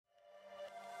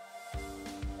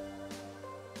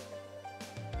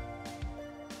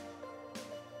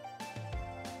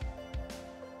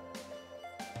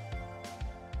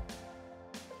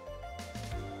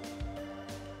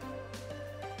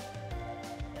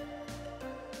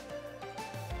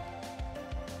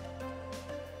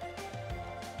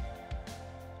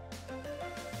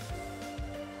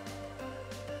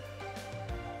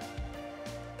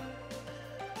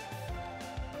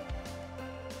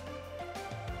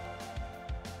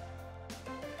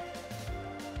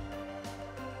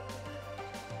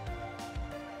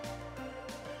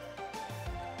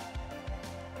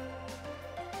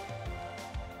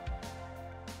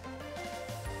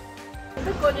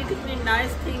देखो जी कितनी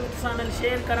nice thing सानल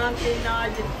शेयर करा के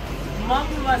आज मम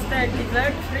वास्ते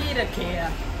डिजर्ट फ्री रखे है।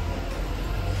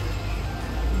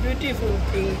 Beautiful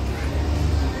thing.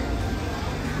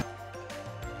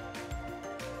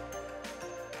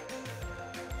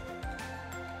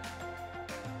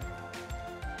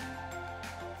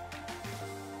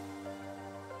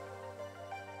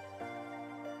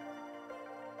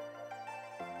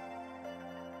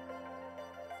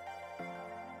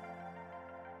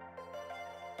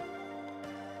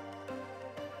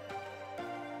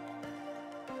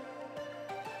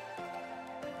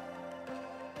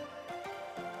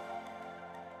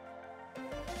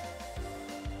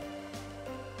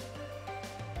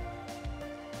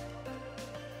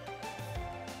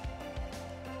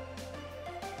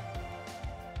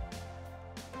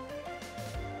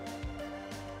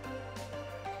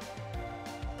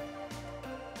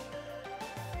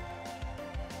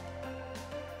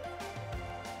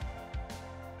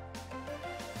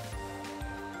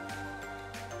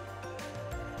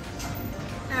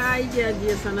 आई जी अज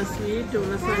असा स्वीट हूँ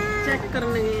अस चेक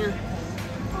करने गए हैं।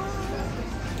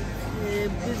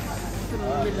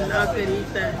 बिस्मिल्लाह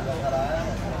करीता है।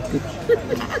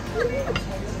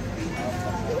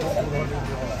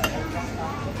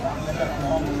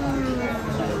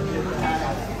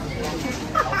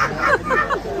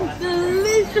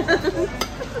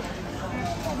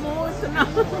 इतना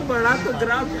बड़ा तो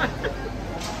ग्राफ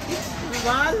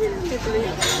आवाज ही नहीं निकली।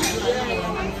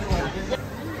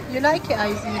 You like it,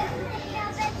 Izzy?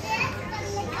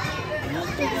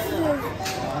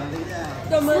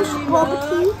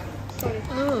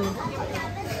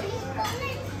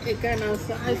 एक है ना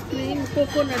आइसक्रीम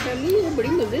कोकोनट वाली, वो बड़ी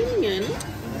मजे नहीं है ना।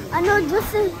 I know this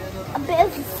is a bit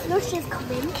of slush is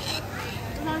coming.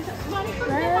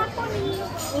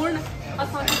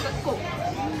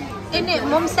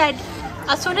 Mom said,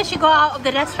 as soon as she got out of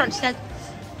the restaurant, she said,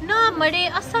 "Na, made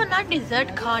asa na dessert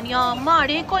khaniya,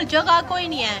 mare kol jagah koi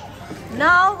nahi hai."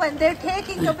 Now, when they're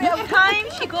taking a bit of time,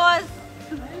 she goes,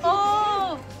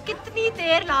 "Oh, kitni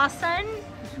der lasan."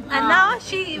 And now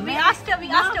we asked her,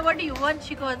 "What do you want?"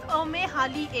 She goes, "Oh, me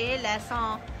hali a lesson."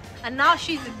 And now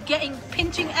she's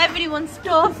pinching everyone's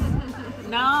stuff.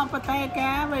 ना पता है क्या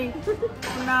है भाई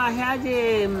ना है जे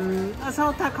असा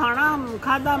उथा खाना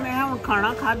खादा मैं हूँ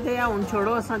खाना खादे आ हूँ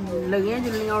छोड़ो असा लगे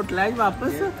जिन्नियां होटल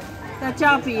वापस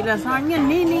चाह पी ला साइयां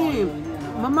नहीं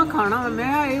मम्मा खाना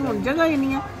मैं ये हूँ जगह ही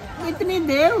नहीं है। इतनी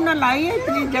देर उन्हें लाई है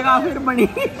इतनी जगह फिर बनी।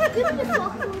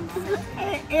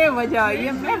 ये वजह आई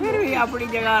है मैं फिर भी अपनी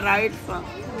जगह राइट सा।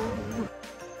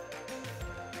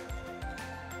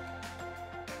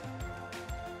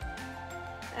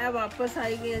 वापस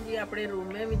आई गए जी अपने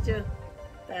रूमे विच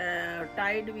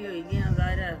टाइट भी हो गई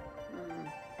ज़ाहिर है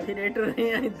फिरेट रहे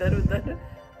हैं इधर उधर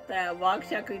वाक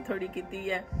शक भी थोड़ी की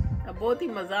है। बहुत ही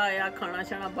मज़ा आया खाना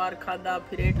शाना बाहर खादा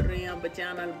फिरेट रहे हैं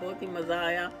बच्चों नाल बहुत ही मज़ा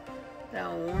आया।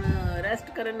 हुण रेस्ट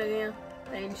करन लगे हैं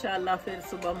इंशाअल्लाह फिर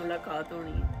सुबह मुलाकात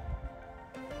होनी है।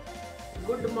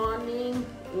 गुड मॉर्निंग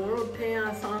हुण उठे हैं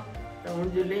असां हुण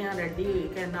जुले हैं रेडी हुई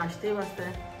के नाश्ते वास्ते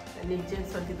नीचे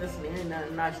सच दसने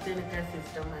नाश्ते में क्या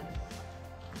सिस्टम है।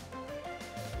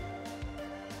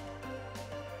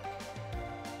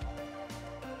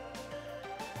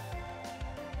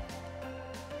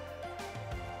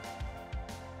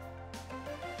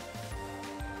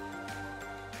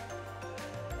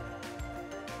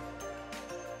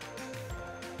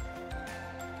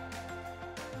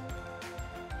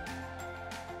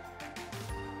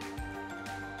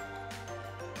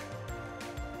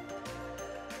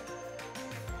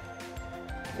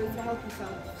 So it's a healthy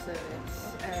self-service,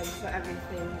 but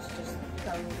everything's just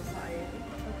down the side,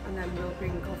 and then we'll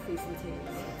bring coffees and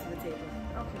teas to the table.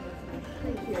 Okay, lovely.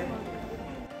 Thank you.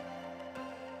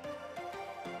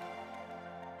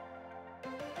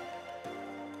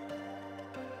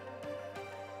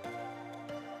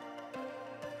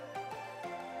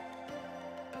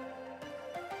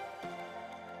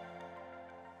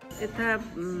 इतना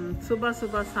सुबह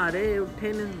सुबह सारे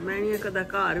उठे ने मैं कदा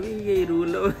घर भी यही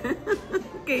रूल हो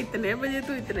कि इतने बजे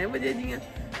तो इतने बजे जियां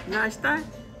नाश्ता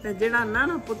है जड़ा ना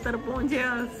पुत्र पहुंचे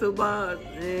सुबह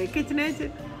किचने च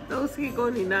तो उसकी को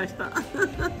नहीं नाश्ता।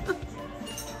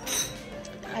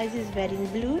 Ice is wearing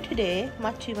blue today,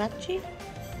 matchy matchy.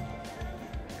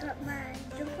 Got my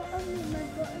jumper on with my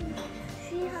button.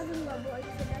 She hasn't got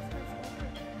buttons, so that's my fault.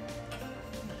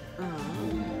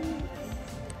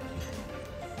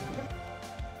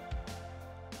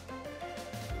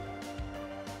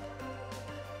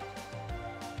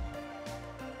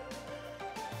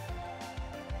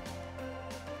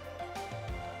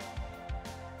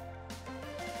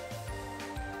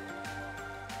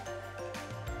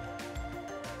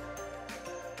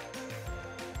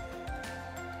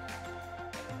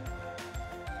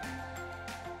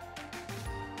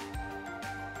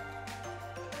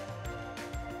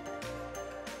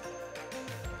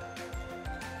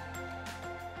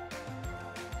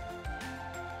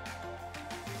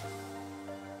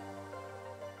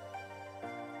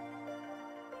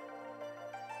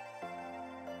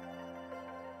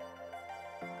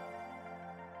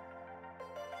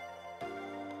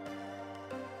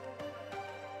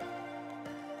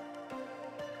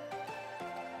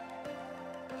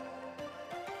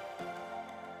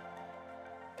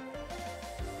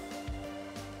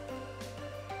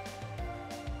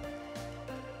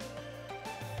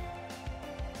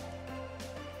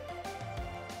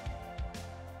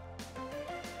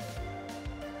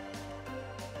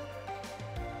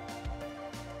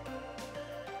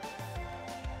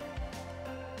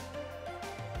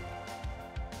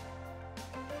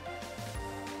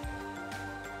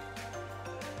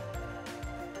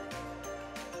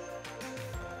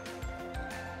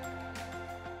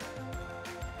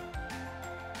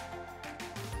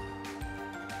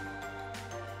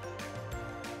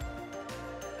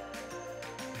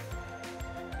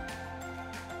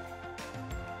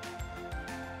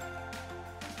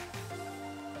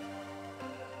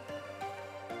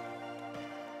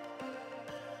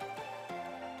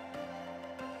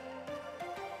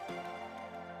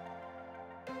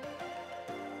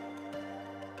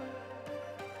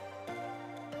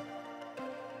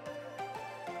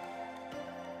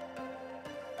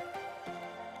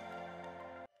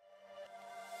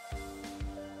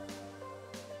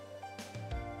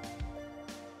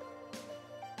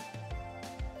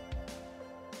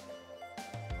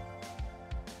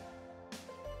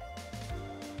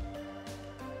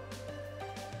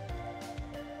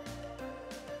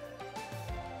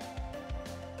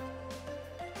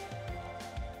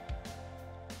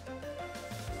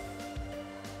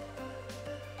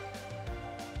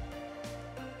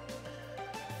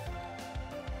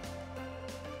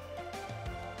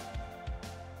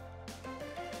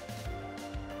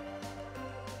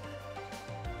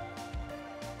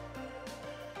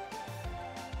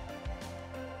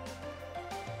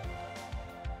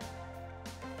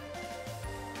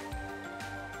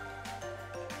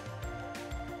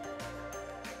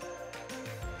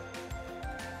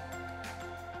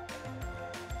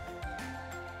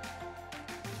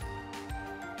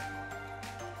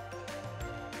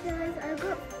 guys, I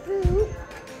got fruit.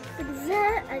 For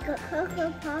dessert, I got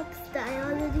Cocoa Pops that I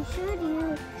already showed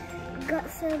you. Got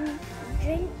some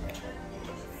drink,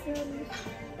 some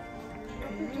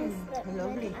apple juice, but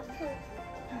Lovely. apple.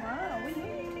 Wow,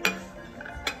 really?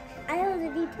 I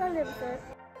already told him so.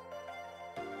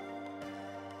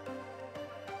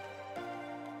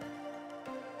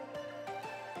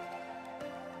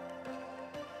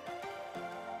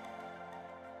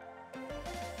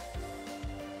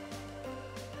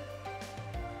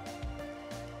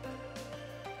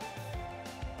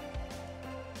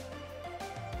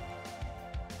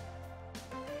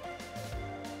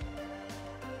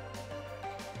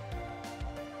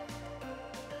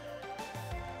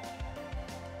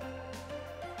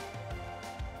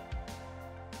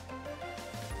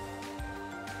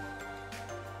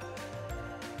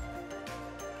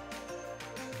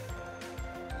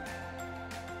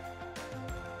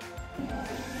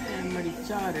 बड़ी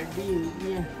चाह ready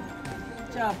हुई है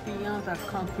चाह पिया तो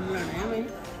अखा खुलने में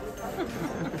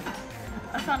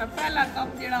असा ना पहला कप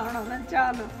जड़ा होना ना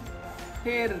चाह ना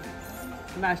फिर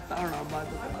नाश्ता होना बाद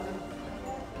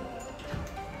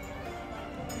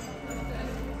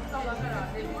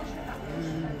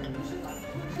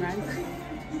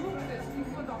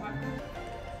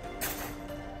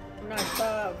नाश्ता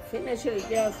फिनिश हो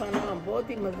गया सानू बहुत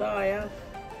ही मज़ा आया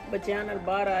बच्चों नाल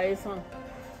बाहर आए सां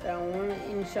तो हूँ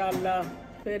इंशाअल्लाह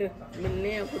फिर मिलने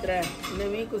कुदरै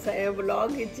नवीं कुसै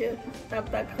व्लॉग तब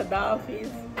तक खुदा हाफिज़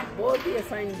बहुत ही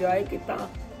असा इंजॉय किया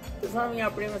तुसां भी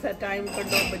अपने वास्ते टाइम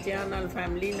कड्डो बच्चों नाल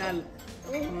फैमिली नाल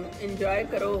इंजॉय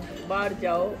करो बाहर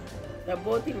जाओ तो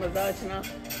बहुत ही मज़ा आना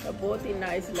तो बहुत ही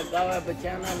नाइस लगा हुआ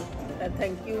बच्चों नाल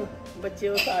थैंक यू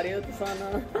बच्चे सारे हो तुसां ना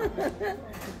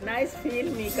नाइस फील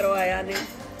मी करवाया ने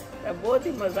तो बहुत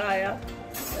ही मज़ा आया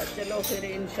चलो फिर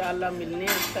इंशाअल्लाह मिलने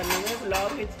हैं नवे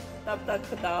ब्लॉग तब तक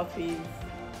खुदा हाफिज़।